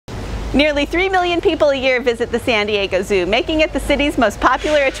Nearly 3 million people a year visit the San Diego Zoo, making it the city's most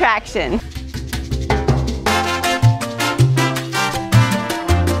popular attraction.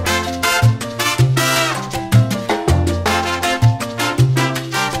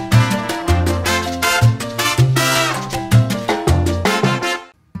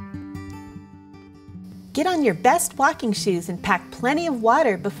 Get on your best walking shoes and pack plenty of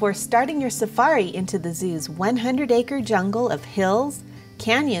water before starting your safari into the zoo's 100-acre jungle of hills,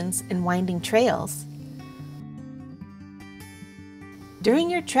 canyons, and winding trails.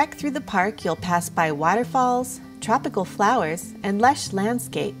 During your trek through the park, you'll pass by waterfalls, tropical flowers, and lush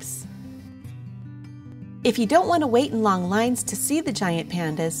landscapes. If you don't want to wait in long lines to see the giant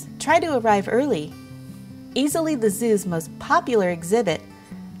pandas, try to arrive early. Easily the zoo's most popular exhibit,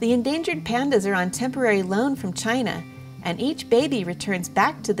 the endangered pandas are on temporary loan from China, and each baby returns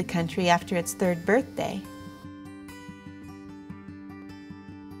back to the country after its 3rd birthday.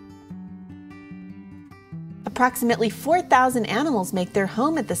 Approximately 4,000 animals make their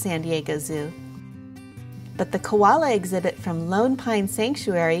home at the San Diego Zoo. But the koala exhibit from Lone Pine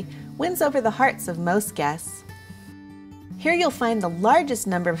Sanctuary wins over the hearts of most guests. Here you'll find the largest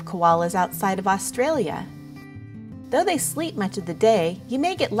number of koalas outside of Australia. Though they sleep much of the day, you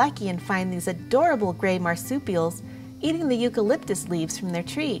may get lucky and find these adorable gray marsupials eating the eucalyptus leaves from their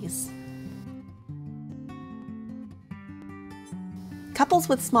trees. Couples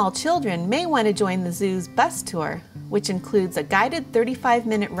with small children may want to join the zoo's bus tour, which includes a guided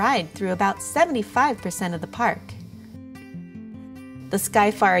 35-minute ride through about 75% of the park. The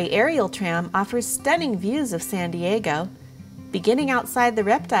Skyfari aerial tram offers stunning views of San Diego, beginning outside the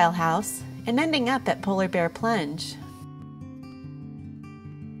reptile house and ending up at Polar Bear Plunge.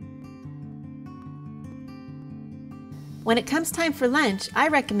 When it comes time for lunch, I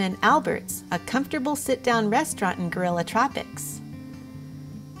recommend Albert's, a comfortable sit-down restaurant in Gorilla Tropics.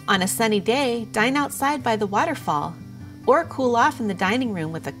 On a sunny day, dine outside by the waterfall, or cool off in the dining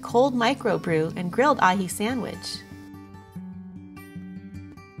room with a cold microbrew and grilled ahi sandwich.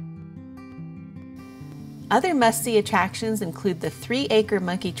 Other must-see attractions include the 3-acre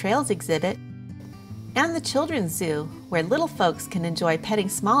Monkey Trails exhibit and the Children's Zoo, where little folks can enjoy petting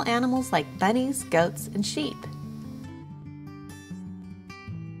small animals like bunnies, goats, and sheep.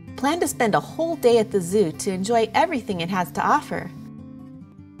 Plan to spend a whole day at the zoo to enjoy everything it has to offer.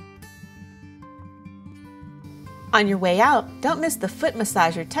 On your way out, don't miss the foot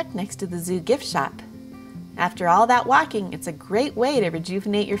massager tucked next to the zoo gift shop. After all that walking, it's a great way to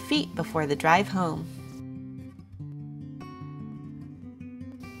rejuvenate your feet before the drive home.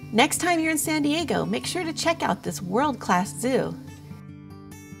 Next time you're in San Diego, make sure to check out this world-class zoo.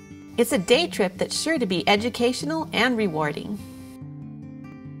 It's a day trip that's sure to be educational and rewarding.